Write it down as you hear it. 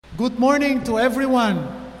Good morning to everyone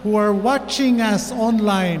who are watching us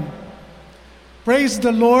online. Praise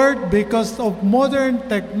the Lord, because of modern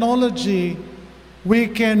technology, we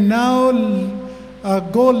can now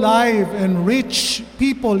go live and reach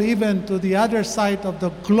people even to the other side of the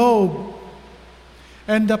globe.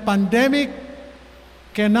 And the pandemic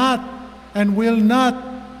cannot and will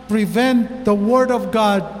not prevent the Word of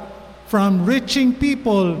God from reaching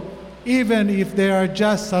people even if they are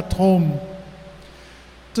just at home.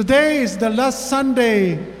 Today is the last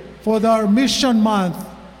Sunday for our mission month.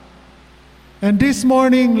 And this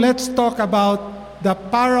morning, let's talk about the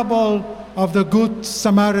parable of the Good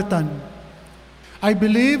Samaritan. I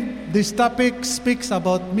believe this topic speaks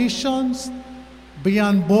about missions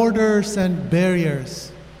beyond borders and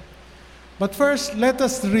barriers. But first, let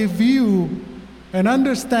us review and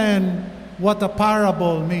understand what a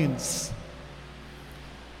parable means.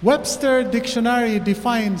 Webster Dictionary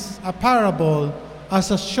defines a parable as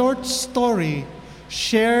a short story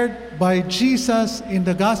shared by Jesus in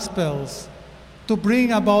the Gospels to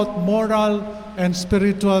bring about moral and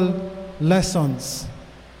spiritual lessons.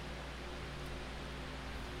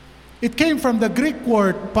 It came from the Greek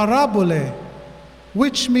word parabole,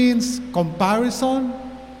 which means comparison,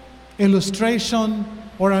 illustration,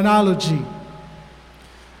 or analogy.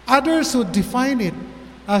 Others would define it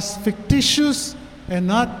as fictitious and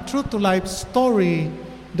not true-to-life story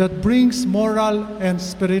that brings moral and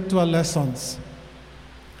spiritual lessons.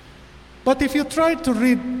 But if you try to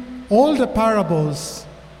read all the parables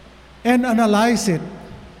and analyze it,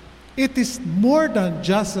 it is more than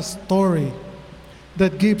just a story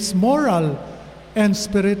that gives moral and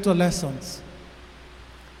spiritual lessons.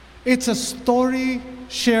 It's a story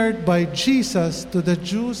shared by Jesus to the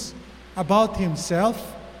Jews about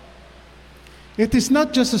himself. It is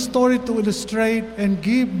not just a story to illustrate and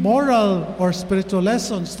give moral or spiritual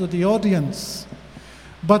lessons to the audience,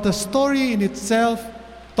 but the story in itself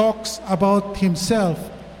talks about himself,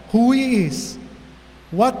 who he is,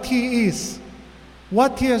 what he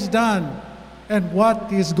has done, and what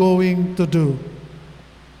he is going to do.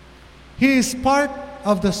 He is part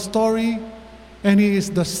of the story, and he is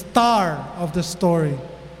the star of the story.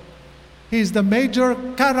 He is the major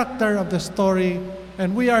character of the story,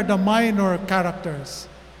 and we are the minor characters.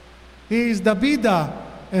 He is the bida,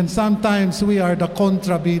 and sometimes we are the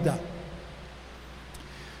kontrabida.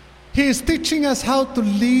 He is teaching us how to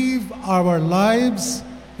live our lives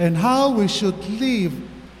and how we should live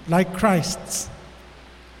like Christ's.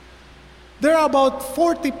 There are about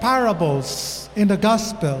 40 parables in the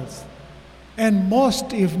Gospels, and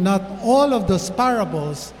most, if not all, of those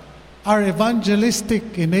parables are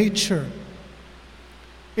evangelistic in nature.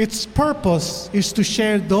 Its purpose is to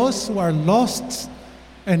share those who are lost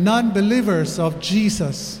and non-believers of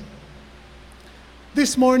Jesus.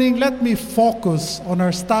 This morning, let me focus on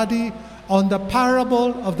our study on the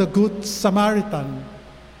parable of the Good Samaritan,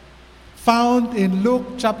 found in Luke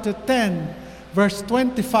chapter 10, verse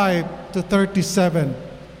 25 to 37.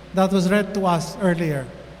 That was read to us earlier.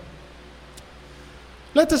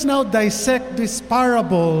 Let us now dissect this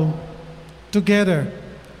parable together.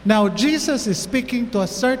 Now, Jesus is speaking to a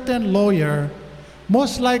certain lawyer.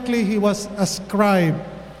 Most likely he was a scribe,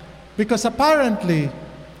 because apparently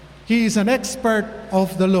he is an expert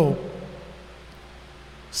of the law.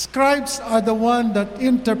 Scribes are the one that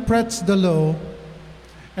interprets the law,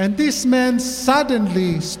 and this man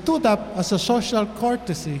suddenly stood up as a social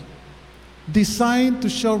courtesy designed to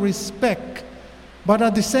show respect, but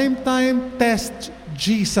at the same time test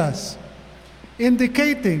Jesus,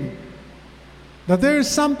 indicating that there is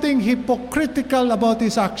something hypocritical about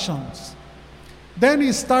his actions. Then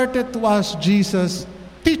he started to ask Jesus,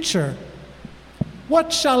 "Teacher,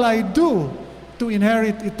 what shall I do to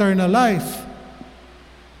inherit eternal life?"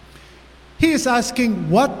 He is asking,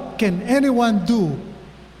 what can anyone do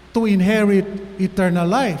to inherit eternal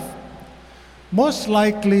life? Most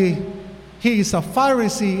likely, he is a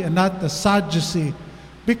Pharisee and not a Sadducee,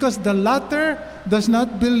 because the latter does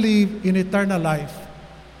not believe in eternal life.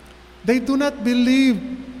 They do not believe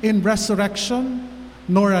in resurrection,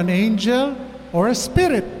 nor an angel or a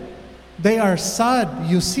spirit. They are sad,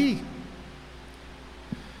 you see.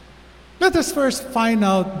 Let us first find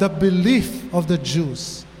out the belief of the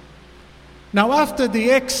Jews. Now, after the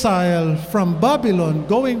exile from Babylon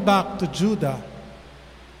going back to Judah,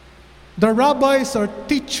 the rabbis or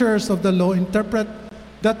teachers of the law interpret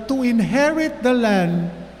that to inherit the land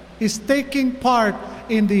is taking part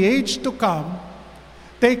in the age to come,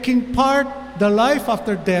 taking part the life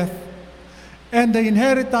after death, and the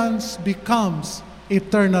inheritance becomes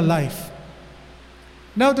eternal life.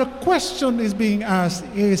 Now the question is being asked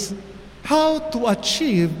is how to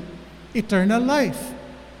achieve eternal life.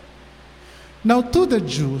 Now to the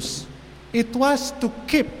Jews, it was to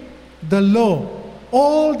keep the law,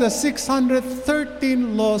 all the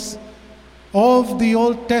 613 laws of the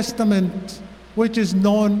Old Testament, which is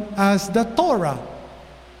known as the Torah.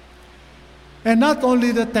 And not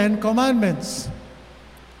only the Ten Commandments.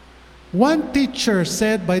 One teacher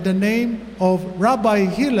said by the name of Rabbi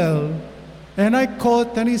Hillel, and I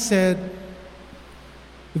quote, and he said,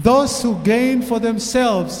 "Those who gain for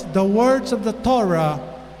themselves the words of the Torah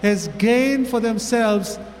has gained for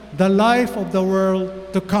themselves the life of the world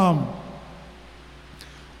to come."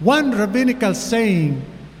 One rabbinical saying,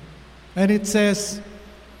 and it says,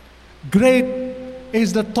 "Great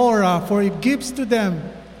is the Torah, for it gives to them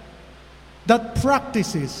that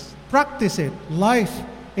practice it, life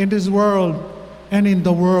in this world and in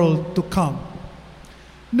the world to come."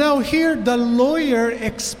 Now here the lawyer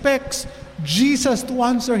expects Jesus to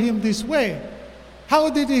answer him this way. How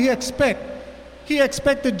did he expect? He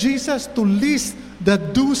expected Jesus to list the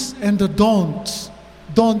do's and the don'ts.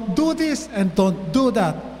 Don't do this and don't do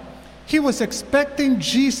that. He was expecting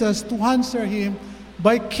Jesus to answer him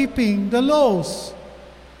by keeping the laws.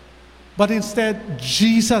 But instead,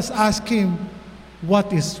 Jesus asked him,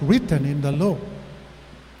 what is written in the law?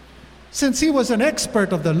 Since he was an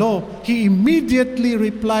expert of the law, he immediately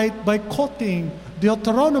replied by quoting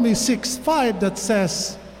Deuteronomy 6:5 that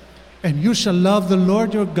says, "And you shall love the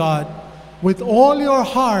Lord your God with all your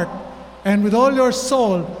heart and with all your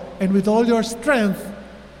soul and with all your strength."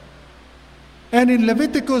 And in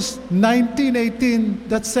Leviticus 19:18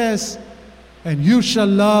 that says, "And you shall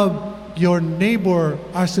love your neighbor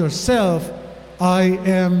as yourself. I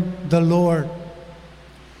am the Lord."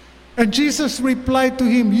 And Jesus replied to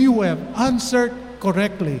him, "You have answered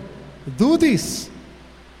correctly. Do this,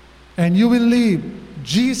 and you will live."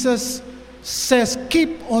 Jesus says,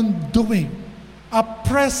 keep on doing. A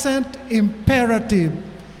present imperative.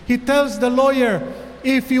 He tells the lawyer,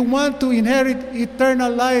 if you want to inherit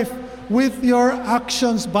eternal life with your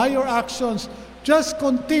actions, by your actions, just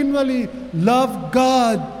continually love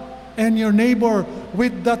God and your neighbor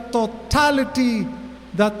with the totality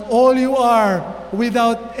that all you are,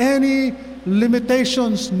 without any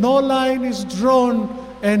limitations. No line is drawn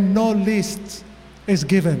and no list is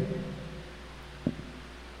given.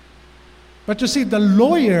 But you see, the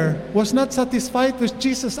lawyer was not satisfied with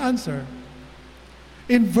Jesus' answer.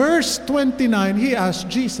 In verse 29, he asked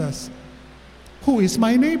Jesus, "Who is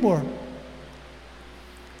my neighbor?"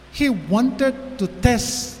 He wanted to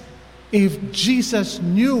test if Jesus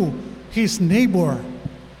knew his neighbor,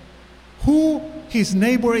 who his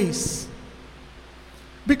neighbor is.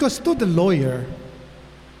 Because to the lawyer,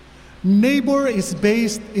 neighbor is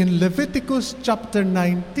based in Leviticus chapter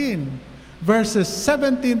 19, verses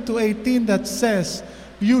 17 to 18 that says,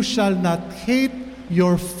 "You shall not hate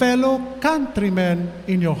your fellow countrymen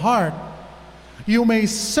in your heart. You may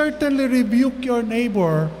certainly rebuke your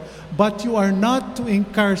neighbor, but you are not to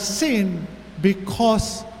incur sin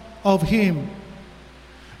because of him.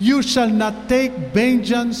 You shall not take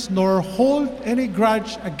vengeance nor hold any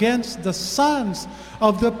grudge against the sons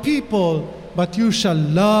of the people, but you shall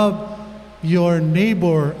love your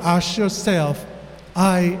neighbor as yourself.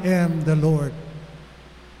 I am the Lord."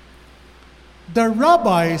 The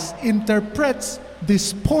rabbis interpret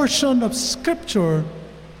this portion of Scripture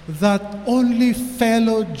that only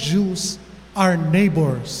fellow Jews are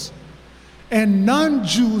neighbors, and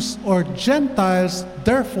non-Jews or Gentiles,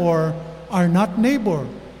 therefore, are not neighbor.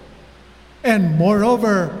 And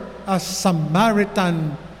moreover, a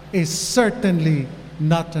Samaritan is certainly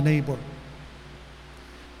not a neighbor.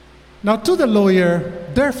 Now to the lawyer,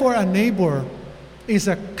 therefore a neighbor is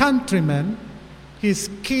a countryman, his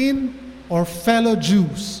kin or fellow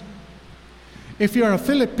Jews. If you're a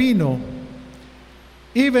Filipino,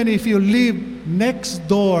 even if you live next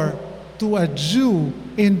door to a Jew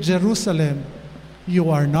in Jerusalem, you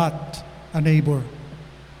are not a neighbor.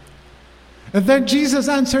 And then Jesus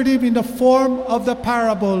answered him in the form of the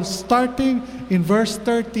parable, starting in verse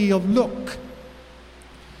 30 of Luke.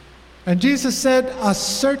 And Jesus said, "A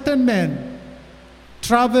certain man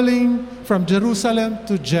traveling from Jerusalem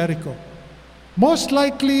to Jericho." Most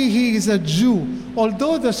likely he is a Jew.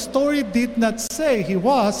 Although the story did not say he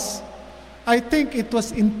was, I think it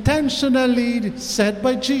was intentionally said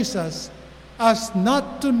by Jesus as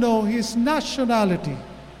not to know his nationality.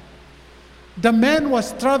 The man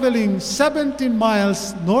was traveling 17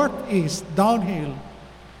 miles northeast downhill,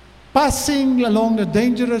 passing along the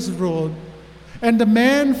dangerous road, and the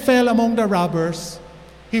man fell among the robbers.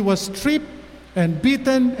 He was stripped and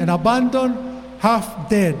beaten and abandoned, half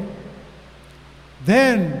dead.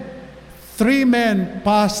 Then 3 men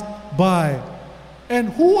passed by. And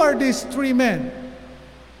who are these 3 men?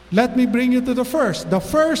 Let me bring you to the first. The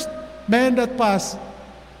first man that passed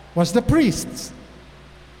was the priests.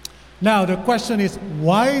 Now, the question is,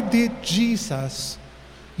 why did Jesus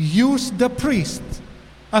use the priest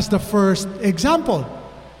as the first example?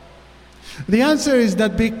 The answer is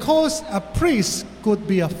that because a priest could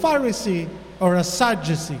be a Pharisee or a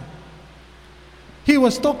Sadducee. He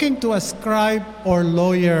was talking to a scribe or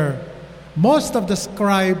lawyer. Most of the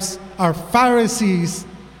scribes are Pharisees,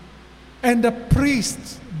 and the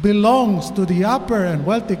priest belongs to the upper and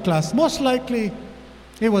wealthy class. Most likely,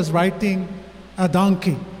 he was riding a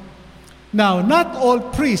donkey. Now, not all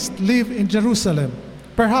priests live in Jerusalem.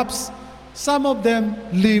 Perhaps some of them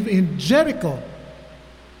live in Jericho,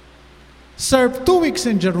 serve 2 weeks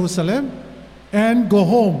in Jerusalem, and go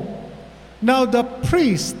home. Now, the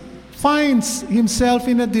priest finds himself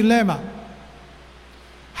in a dilemma.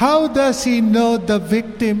 How does he know the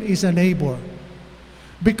victim is a neighbor?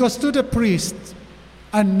 Because to the priest,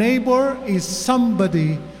 a neighbor is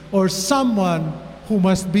somebody or someone who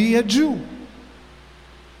must be a Jew.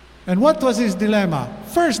 And what was his dilemma?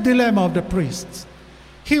 First dilemma of the priest.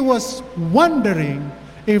 He was wondering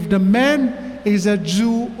if the man is a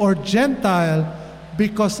Jew or Gentile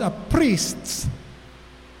because a priest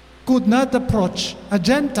could not approach a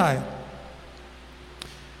Gentile.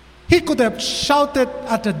 He could have shouted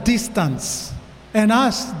at a distance and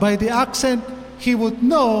asked by the accent he would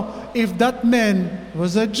know if that man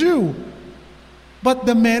was a Jew. But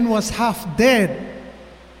the man was half dead.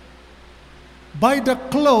 By the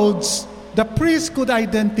clothes, the priest could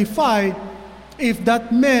identify if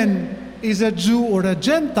that man is a Jew or a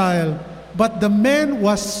Gentile, but the man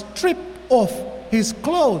was stripped off his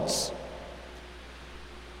clothes.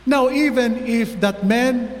 Now, even if that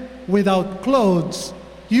man without clothes,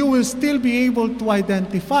 you will still be able to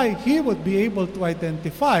identify, he would be able to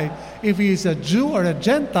identify if he is a Jew or a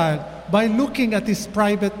Gentile by looking at his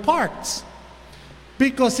private parts.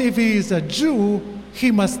 Because if he is a Jew,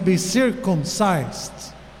 he must be circumcised.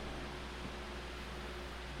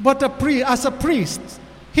 But as a priest,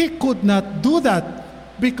 he could not do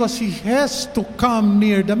that because he has to come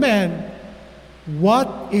near the man.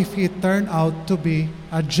 What if he turned out to be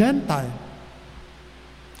a Gentile?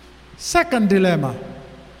 Second dilemma.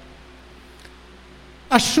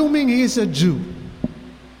 Assuming he is a Jew,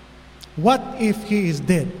 what if he is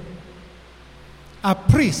dead? A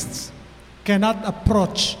priest cannot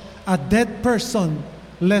approach a dead person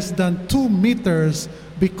less than 2 meters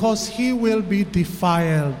because he will be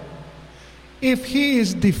defiled. If he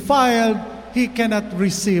is defiled, he cannot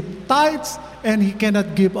receive tithes and he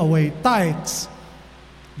cannot give away tithes.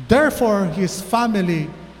 Therefore, his family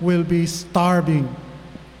will be starving.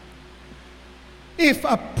 If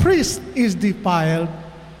a priest is defiled,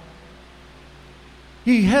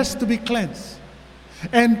 he has to be cleansed.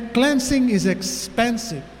 And cleansing is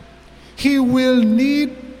expensive. He will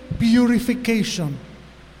need purification.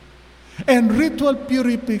 And ritual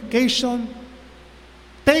purification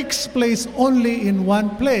takes place only in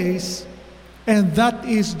one place, and that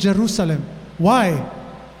is Jerusalem. Why?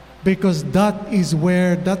 Because that is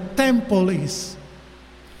where the temple is.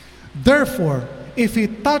 Therefore, if he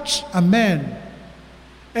touched a man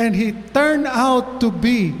and he turned out to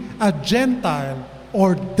be a Gentile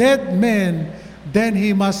or dead man, then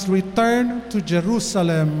he must return to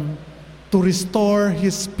Jerusalem to restore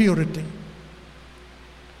his purity.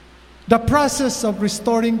 The process of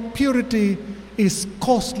restoring purity is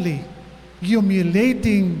costly,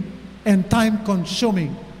 humiliating, and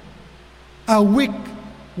time-consuming. A week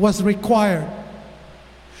was required.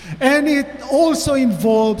 And it also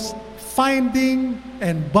involves finding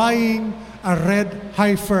and buying a red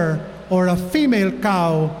heifer or a female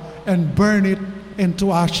cow and burn it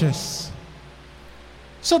into ashes.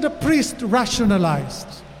 So the priest rationalized.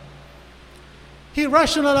 He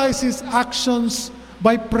rationalized his actions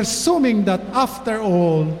by presuming that after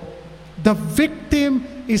all, the victim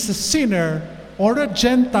is a sinner or a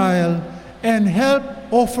Gentile, and help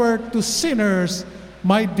offered to sinners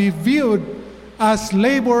might be viewed as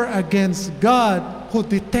labor against God who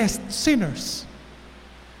detests sinners.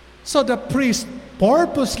 So the priest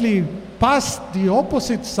purposely passed the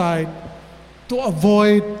opposite side to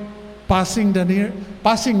avoid passing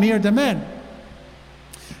near the man.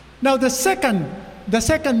 Now the second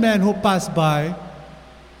man who passed by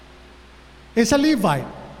is a Levite.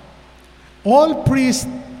 All priests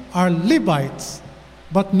are Levites,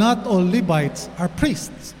 but not all Levites are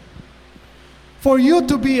priests. For you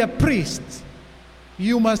to be a priest,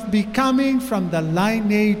 you must be coming from the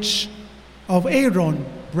lineage of Aaron,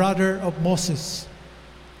 brother of Moses.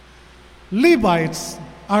 Levites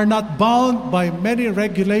are not bound by many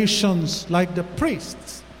regulations like the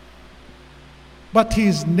priests. But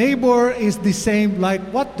his neighbor is the same like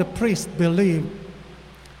what the priest believed.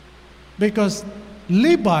 Because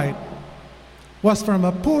Levite was from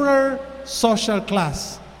a poorer social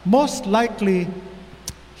class. Most likely,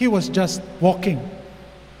 he was just walking.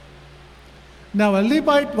 Now, a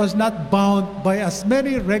Levite was not bound by as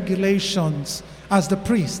many regulations as the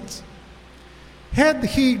priests. Had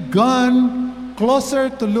he gone closer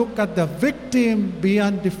to look at the victim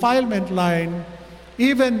beyond defilement line,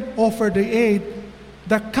 even offered the aid,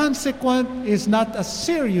 the consequence is not as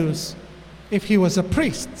serious if he was a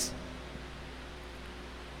priest.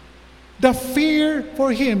 The fear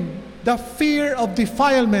for him, the fear of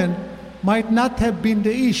defilement might not have been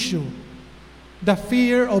the issue. The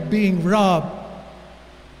fear of being robbed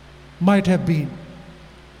might have been.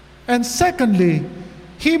 And secondly,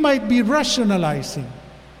 he might be rationalizing.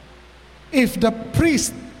 If the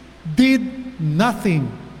priest did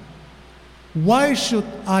nothing, why should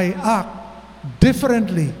I act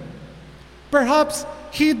differently? Perhaps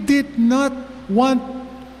he did not want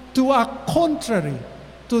to act contrary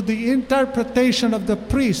to the interpretation of the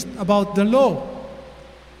priest about the law.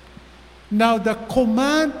 Now, the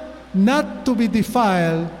command not to be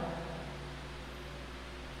defiled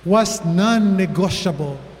was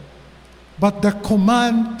non-negotiable, but the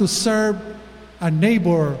command to serve a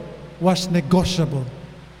neighbor was negotiable.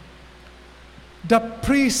 The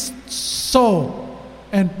priest saw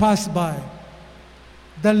and passed by.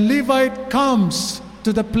 The Levite comes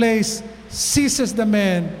to the place, seizes the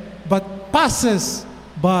man, but passes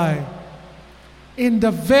by. In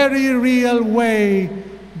the very real way,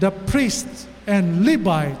 the priests and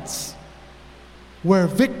Levites were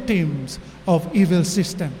victims of evil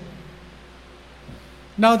system.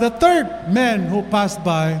 Now, the third man who passed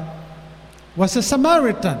by was a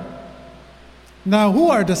Samaritan. Now, who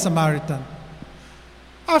are the Samaritans?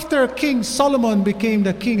 After King Solomon became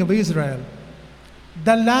the king of Israel,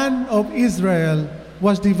 the land of Israel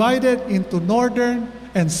was divided into northern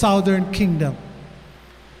and southern kingdom.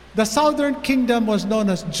 The southern kingdom was known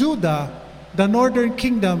as Judah. The northern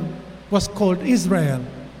kingdom was called Israel.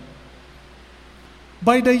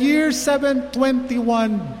 By the year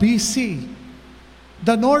 721 BC,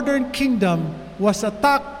 the northern kingdom was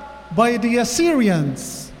attacked by the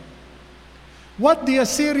Assyrians. What the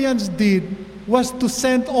Assyrians did was to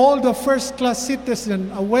send all the first-class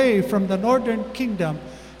citizens away from the northern kingdom,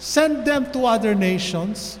 send them to other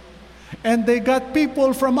nations, and they got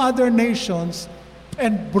people from other nations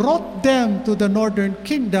and brought them to the northern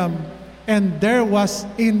kingdom, and there was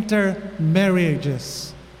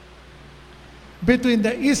intermarriages between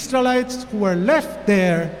the Israelites who were left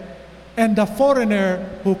there and the foreigner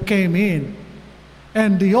who came in.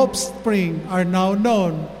 And the offspring are now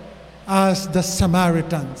known as the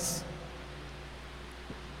Samaritans.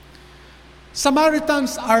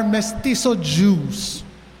 Samaritans are mestizo Jews.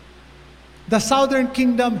 The southern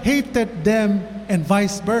kingdom hated them and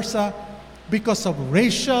vice versa because of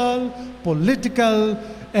racial, political,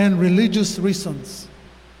 and religious reasons.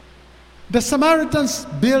 The Samaritans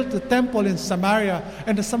built a temple in Samaria,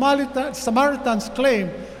 and the Samaritans claim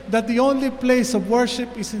that the only place of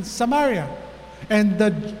worship is in Samaria. And the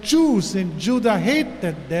Jews in Judah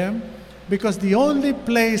hated them because the only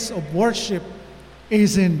place of worship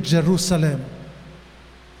is in Jerusalem.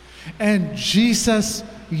 And Jesus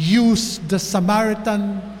used the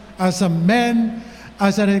Samaritan as a man,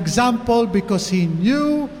 as an example, because he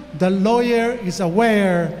knew the lawyer is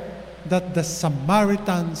aware that the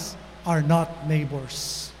Samaritans are not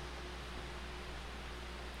neighbors.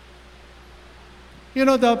 You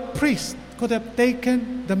know, the priest could have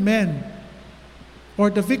taken the man or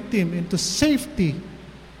the victim into safety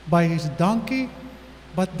by his donkey,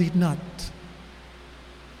 but did not.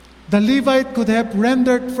 The Levite could have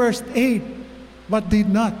rendered first aid, but did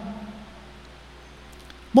not.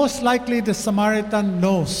 Most likely the Samaritan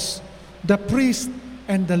knows the priest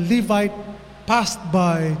and the Levite passed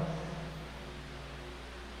by,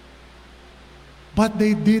 but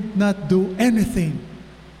they did not do anything.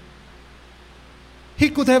 He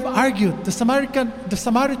could have argued, the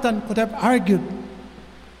Samaritan could have argued,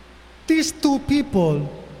 these two people,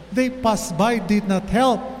 they passed by, did not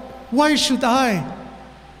help. Why should I?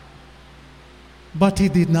 But he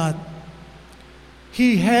did not.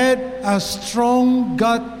 He had a strong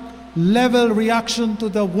gut level reaction to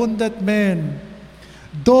the wounded man.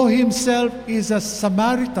 Though himself is a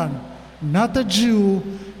Samaritan, not a Jew,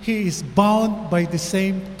 he is bound by the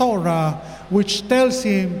same Torah, which tells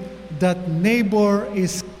him that neighbor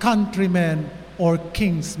is countryman or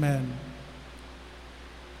kinsman.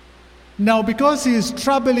 Now, because he is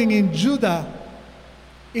traveling in Judah,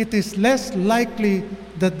 it is less likely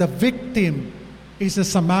that the victim is a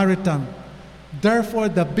Samaritan. Therefore,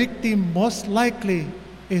 the victim most likely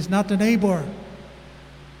is not a neighbor.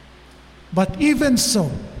 But even so,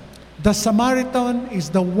 the Samaritan is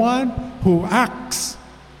the one who acts.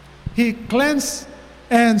 He cleanses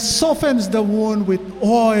and softens the wound with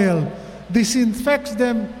oil, disinfects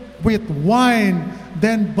them with wine,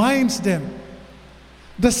 then binds them.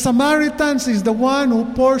 The Samaritan is the one who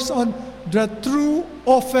pours on the true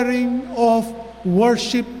offering of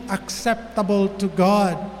worship acceptable to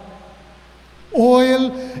God.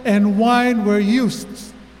 Oil and wine were used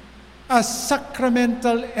as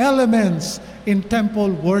sacramental elements in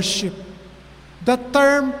temple worship. The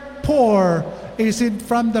term pour is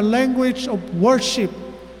from the language of worship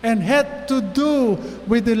and had to do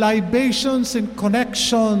with the libations in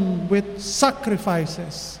connection with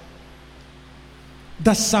sacrifices.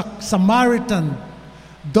 The Samaritan,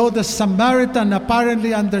 though the Samaritan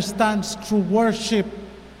apparently understands true worship,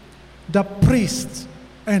 the priest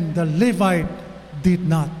and the Levite did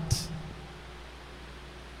not.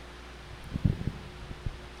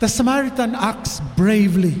 The Samaritan acts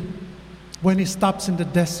bravely when he stops in the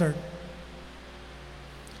desert.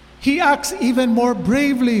 He acts even more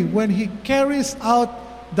bravely when he carries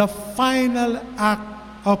out the final act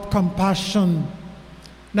of compassion.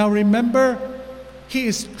 Now remember, he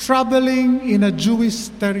is traveling in a Jewish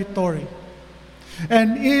territory.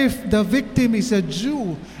 And if the victim is a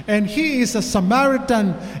Jew and he is a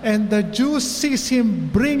Samaritan and the Jew sees him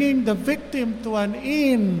bringing the victim to an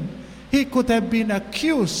inn, he could have been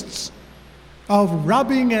accused of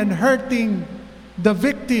robbing and hurting the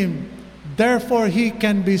victim. Therefore, he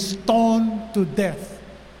can be stoned to death.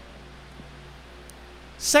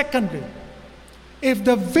 Secondly, if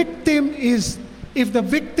the victim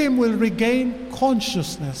will regain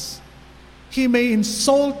consciousness, he may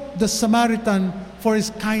insult the Samaritan for his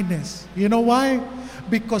kindness. You know why?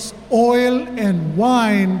 Because oil and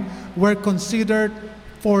wine were considered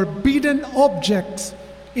forbidden objects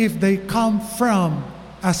if they come from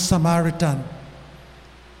a Samaritan.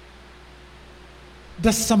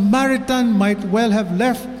 The Samaritan might well have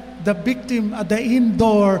left the victim at the inn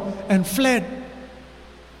door and fled.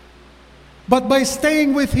 But by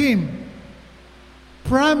staying with him,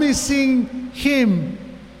 promising him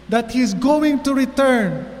that he's going to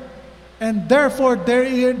return, and therefore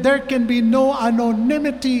there can be no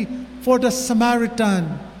anonymity for the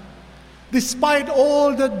Samaritan. Despite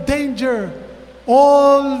all the danger,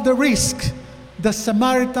 all the risk, the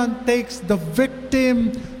Samaritan takes the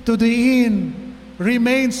victim to the inn,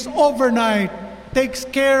 remains overnight, takes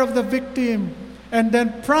care of the victim, and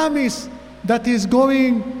then promise that he's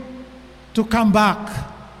going to come back.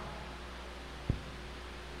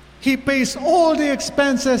 He pays all the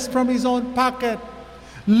expenses from his own pocket,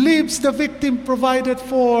 leaves the victim provided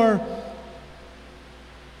for.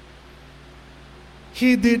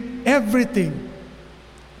 He did everything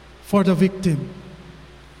for the victim.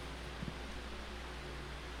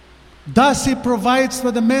 Thus, he provides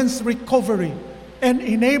for the man's recovery and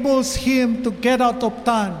enables him to get out of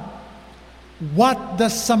town. What the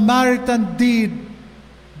Samaritan did,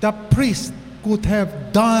 the priest could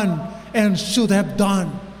have done and should have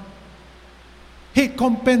done. He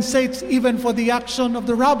compensates even for the action of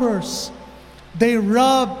the robbers. They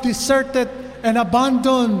robbed, deserted, and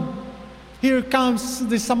abandoned. Here comes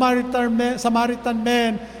the Samaritan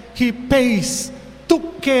man. He pays,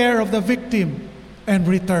 took care of the victim, and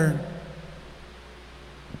returned.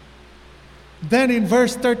 Then in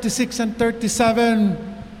verse 36 and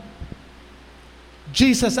 37,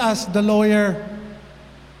 Jesus asked the lawyer,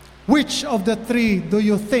 "Which of the three do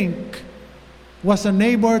you think was a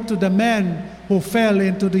neighbor to the man who fell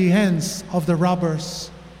into the hands of the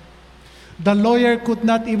robbers?" The lawyer could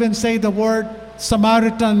not even say the word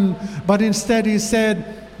Samaritan, but instead he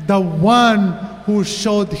said, "The one who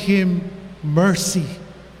showed him mercy."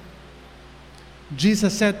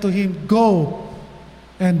 Jesus said to him, "Go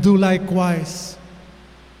and do likewise."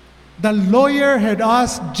 The lawyer had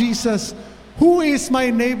asked Jesus, "Who is my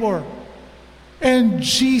neighbor?" And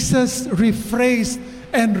Jesus rephrased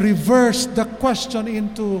and reversed the question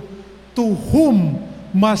into, "To whom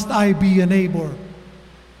must I be a neighbor?"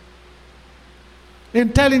 In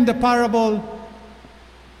telling the parable,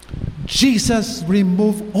 Jesus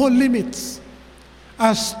removed all limits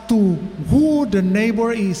as to who the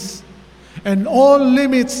neighbor is, and all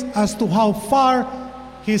limits as to how far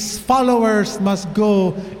his followers must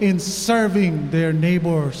go in serving their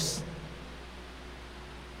neighbors.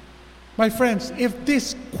 My friends, if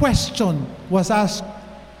this question was asked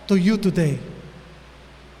to you today,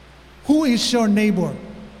 who is your neighbor?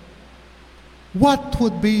 What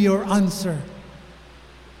would be your answer?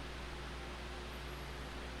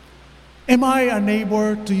 Am I a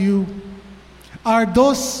neighbor to you? Are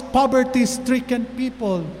those poverty-stricken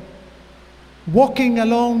people walking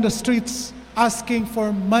along the streets asking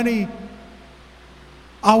for money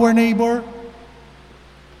our neighbor?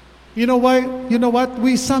 You know why? You know what?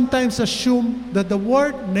 We sometimes assume that the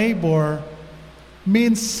word neighbor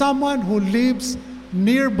means someone who lives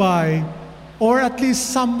nearby, or at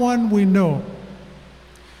least someone we know.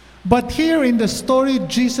 But here in the story,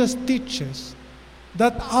 Jesus teaches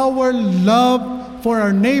that our love for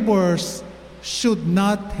our neighbors should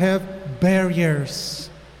not have barriers.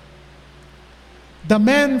 The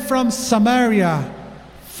man from Samaria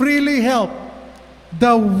freely helped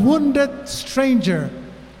the wounded stranger,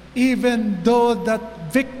 even though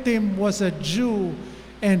that victim was a Jew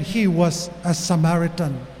and he was a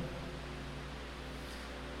Samaritan.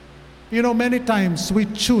 You know, many times we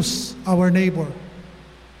choose our neighbor.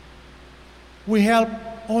 We help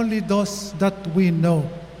only those that we know.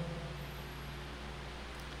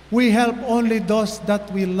 We help only those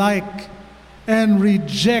that we like and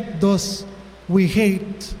reject those we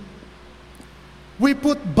hate. We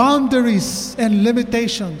put boundaries and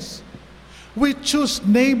limitations. We choose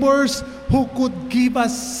neighbors who could give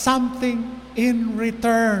us something in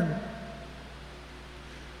return.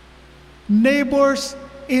 Neighbors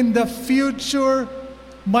in the future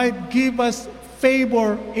might give us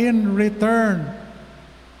favor in return.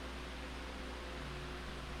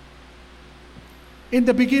 In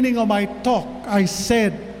the beginning of my talk, I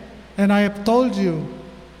said, and I have told you,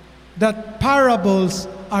 that parables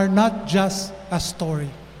are not just a story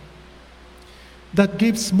that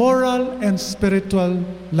gives moral and spiritual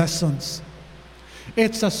lessons.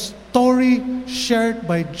 It's a story shared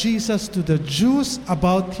by Jesus to the Jews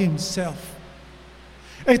about himself.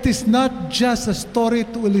 It is not just a story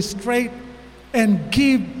to illustrate and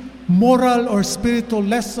give moral or spiritual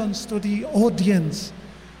lessons to the audience,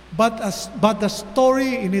 but the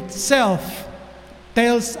story in itself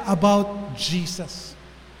tells about Jesus.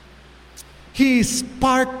 He is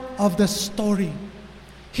part of the story.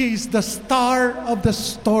 He is the star of the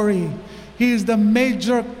story. He is the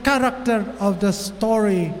major character of the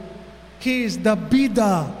story. He is the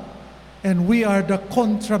bida, and we are the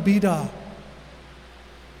contrabida.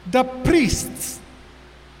 The priests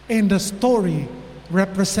in the story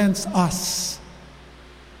represents us.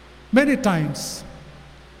 Many times,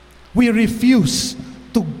 we refuse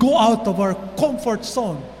to go out of our comfort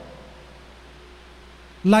zone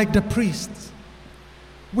like the priests.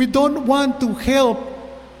 We don't want to help.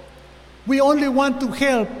 We only want to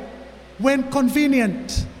help when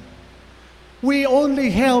convenient. We only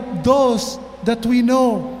help those that we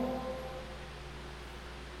know.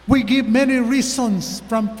 We give many reasons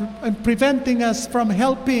from preventing us from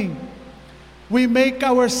helping. We make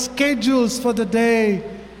our schedules for the day,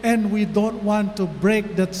 and we don't want to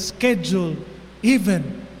break that schedule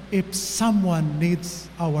even if someone needs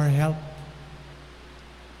our help.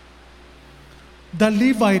 The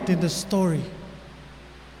Levite in the story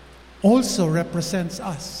also represents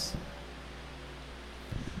us.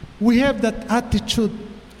 We have that attitude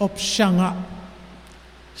of siya nga.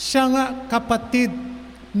 Siya nga kapatid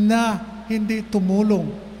na hindi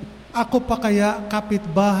tumulong. Ako pa kaya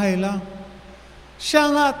kapitbahay lang.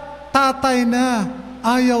 Siya nga tatay na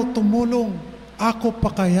ayaw tumulong. Ako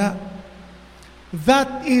pa kaya.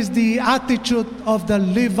 That is the attitude of the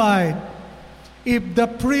Levite. If the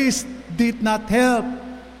priest did not help,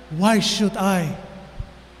 why should I?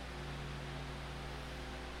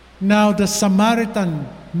 Now the Samaritan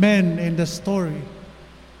man in the story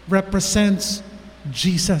represents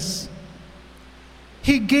Jesus.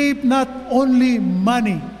 He gave not only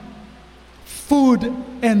money, food,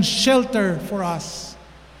 and shelter for us,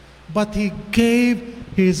 but he gave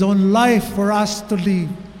his own life for us to live.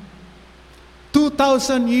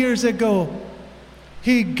 2,000 years ago,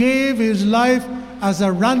 he gave his life as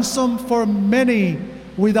a ransom for many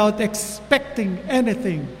without expecting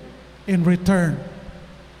anything in return.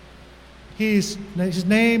 His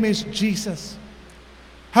name is Jesus.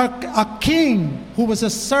 A king who was a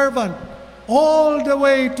servant all the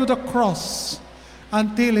way to the cross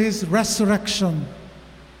until his resurrection.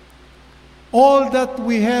 All that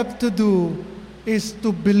we have to do is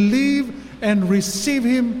to believe and receive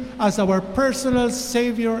him as our personal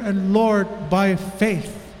Savior and Lord by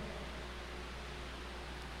faith.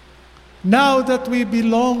 Now that we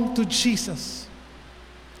belong to Jesus,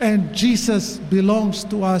 and Jesus belongs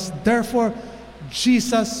to us, therefore,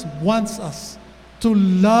 Jesus wants us to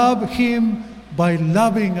love him by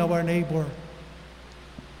loving our neighbor.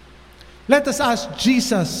 Let us ask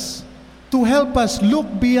Jesus to help us look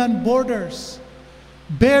beyond borders,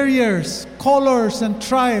 barriers, colors, and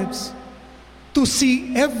tribes, to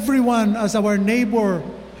see everyone as our neighbor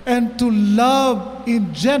and to love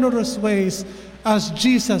in generous ways as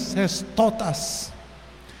Jesus has taught us.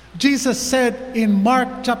 Jesus said in Mark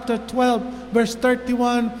chapter 12, verse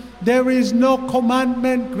 31, "There is no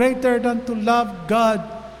commandment greater than to love God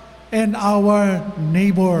and our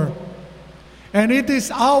neighbor." And it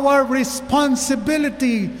is our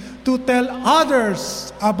responsibility to tell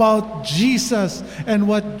others about Jesus and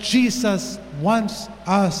what Jesus wants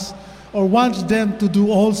us or wants them to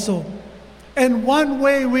do also. And one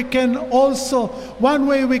way we can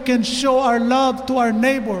show our love to our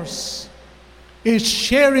neighbors is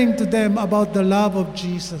sharing to them about the love of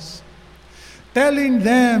Jesus. Telling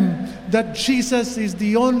them that Jesus is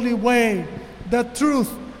the only way, the truth,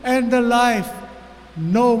 and the life.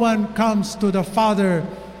 No one comes to the Father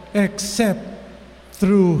except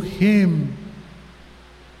through Him.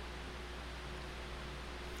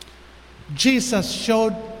 Jesus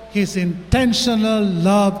showed His intentional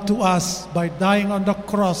love to us by dying on the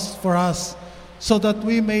cross for us so that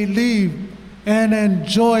we may live and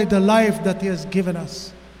enjoy the life that He has given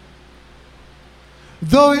us.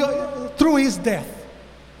 Through His death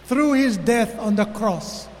on the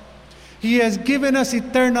cross, He has given us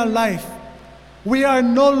eternal life. We are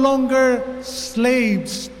no longer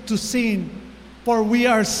slaves to sin, for we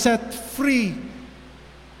are set free.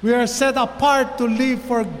 We are set apart to live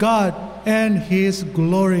for God and His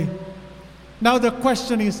glory. Now the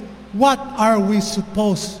question is, what are we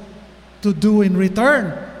supposed to do in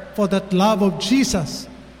return for that love of Jesus?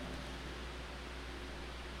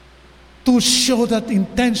 To show that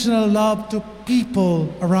intentional love to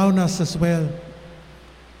people around us as well.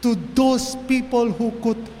 To those people who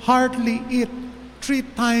could hardly eat 3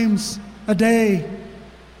 times a day.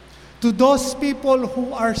 To those people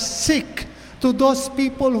who are sick. To those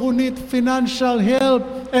people who need financial help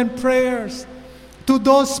and prayers. To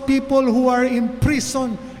those people who are in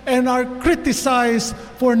prison and are criticized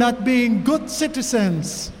for not being good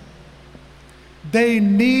citizens. They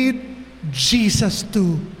need Jesus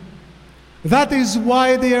too. That is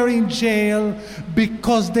why they are in jail,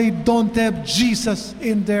 because they don't have Jesus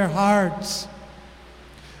in their hearts.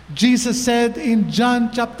 Jesus said in John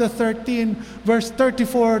chapter 13, verse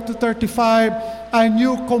 34 to 35, "A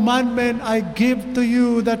new commandment I give to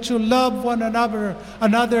you, that you love one another,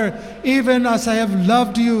 even as I have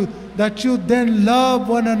loved you, that you then love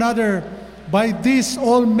one another. By this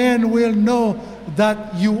all men will know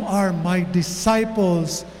that you are my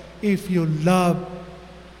disciples, if you love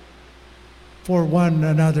for one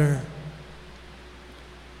another."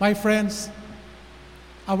 My friends,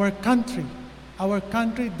 our country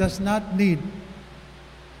does not need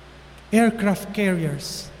aircraft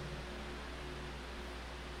carriers,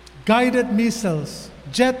 guided missiles,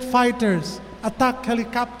 jet fighters, attack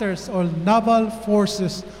helicopters, or naval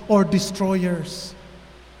forces or destroyers.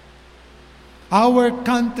 Our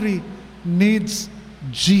country needs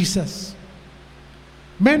Jesus.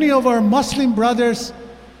 Many of our Muslim brothers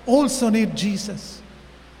also need Jesus.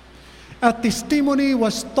 A testimony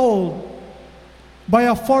was told by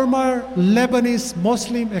a former Lebanese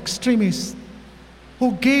Muslim extremist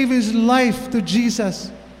who gave his life to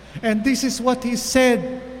Jesus. And this is what he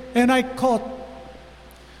said, and I quote,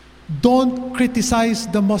 "Don't criticize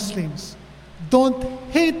the Muslims. Don't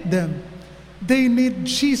hate them. They need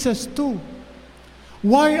Jesus too.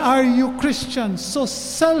 Why are you Christians so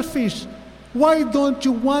selfish? Why don't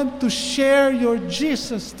you want to share your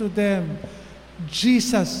Jesus to them?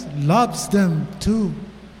 Jesus loves them too."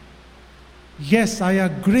 Yes, I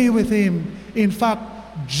agree with him. In fact,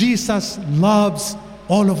 Jesus loves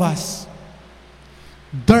all of us.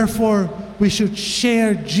 Therefore, we should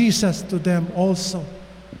share Jesus to them also.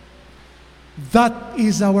 That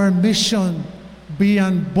is our mission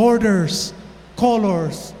beyond borders,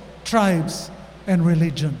 colors, tribes, and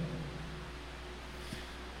religion.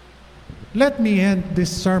 Let me end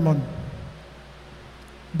this sermon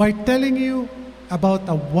by telling you about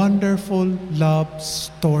a wonderful love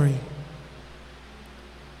story.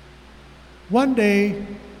 One day,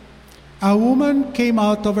 a woman came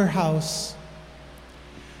out of her house,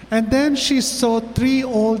 and then she saw 3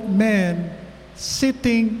 old men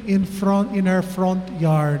sitting in her front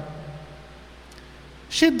yard.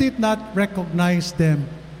 She did not recognize them.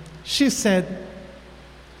 She said,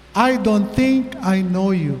 "I don't think I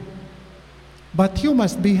know you, but you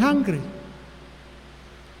must be hungry.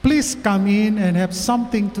 Please come in and have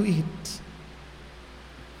something to eat."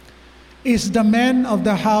 "Is the man of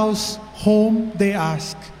the house home?" they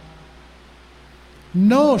asked.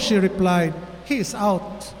 "No," she replied, "he is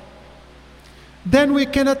out." "Then we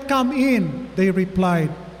cannot come in," they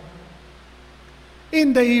replied.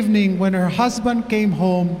 In the evening, when her husband came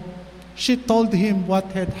home, she told him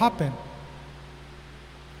what had happened.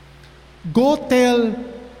 Go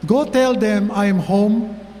tell them I am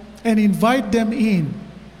home and invite them in.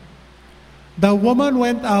 The woman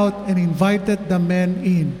went out and invited the men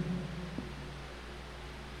in.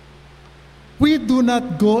 We do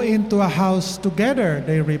not go into a house together,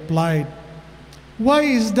 they replied. Why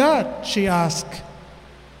is that? She asked.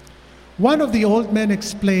 One of the old men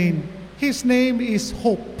explained, his name is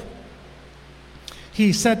Hope.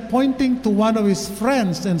 He said, pointing to one of his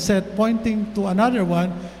friends, and said, pointing to another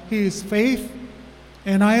one, he is Faith,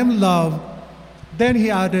 and I am Love. Then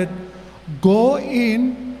he added, go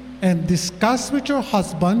in and discuss with your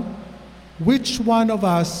husband which one of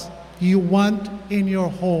us you want in your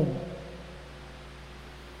home.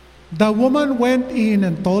 The woman went in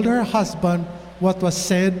and told her husband what was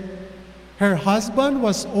said. Her husband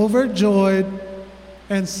was overjoyed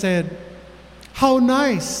and said, how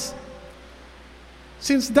nice!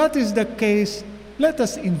 Since that is the case, let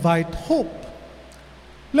us invite Hope.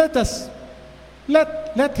 Let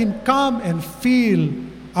him come and fill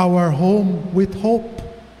our home with hope.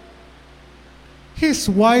 His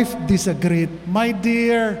wife disagreed. My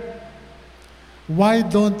dear, why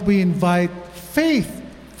don't we invite Faith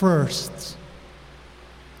first?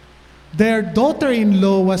 Their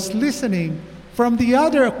daughter-in-law was listening from the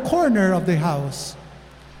other corner of the house.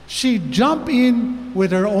 She jumped in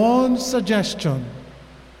with her own suggestion.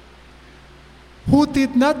 Would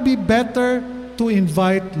it not be better to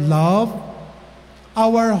invite Love?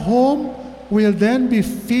 Our home will then be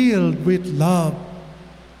filled with love.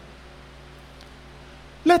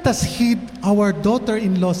 Let us heed our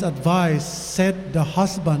daughter-in-law's advice, said the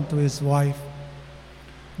husband to his wife.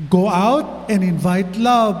 Go out and invite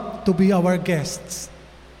Love to be our guests.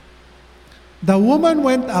 The woman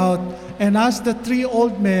went out and asked the three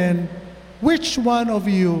old men, which one of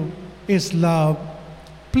you is Love?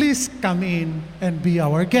 Please come in and be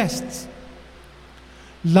our guests.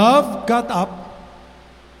 Love got up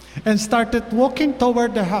and started walking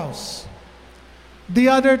toward the house. The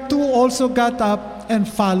other two also got up and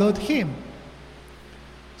followed him.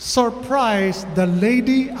 Surprised, the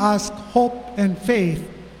lady asked Hope and Faith,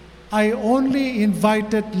 I only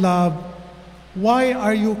invited Love. Why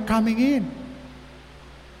are you coming in?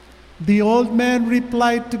 The old men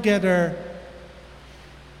replied together,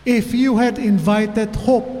 if you had invited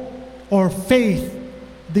Hope or Faith,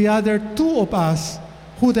 the other two of us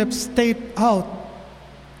would have stayed out.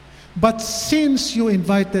 But since you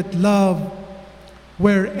invited Love,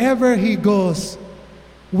 wherever he goes,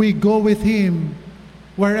 we go with him.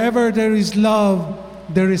 Wherever there is love,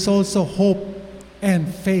 there is also hope and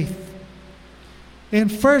faith. In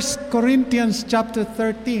 1 Corinthians chapter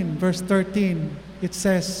 13, verse 13, it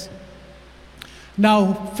says,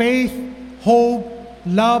 now faith, hope,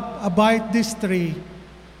 love abide these three,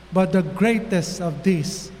 but the greatest of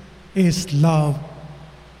these is love.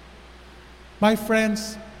 My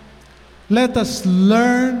friends, let us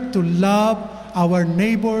learn to love our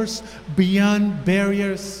neighbors beyond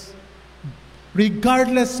barriers,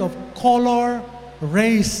 regardless of color,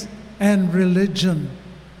 race, and religion.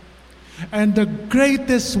 And the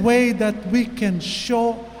greatest way that we can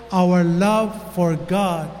show our love for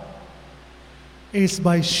God is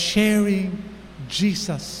by sharing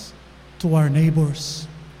Jesus to our neighbors.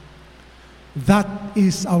 That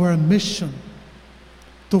is our mission,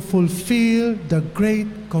 to fulfill the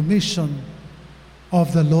Great Commission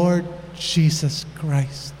of the Lord Jesus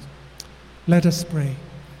Christ. Let us pray.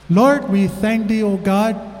 Lord, we thank Thee, O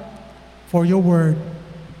God, for Your word.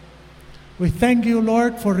 We thank You,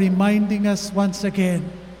 Lord, for reminding us once again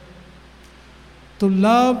to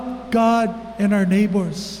love God and our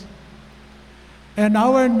neighbors. And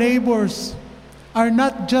our neighbors are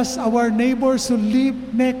not just our neighbors who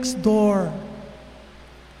live next door,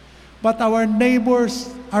 but our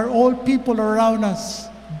neighbors are all people around us,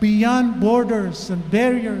 beyond borders and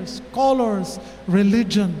barriers, colors,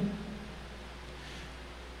 religion.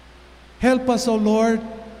 Help us, O Lord,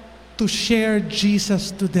 to share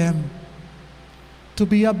Jesus to them, to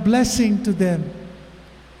be a blessing to them,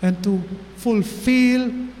 and to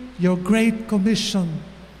fulfill Your Great Commission,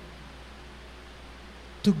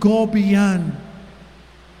 to go beyond,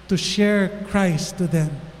 to share Christ to them.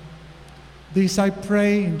 This I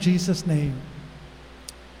pray in Jesus' name.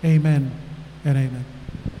 Amen and amen.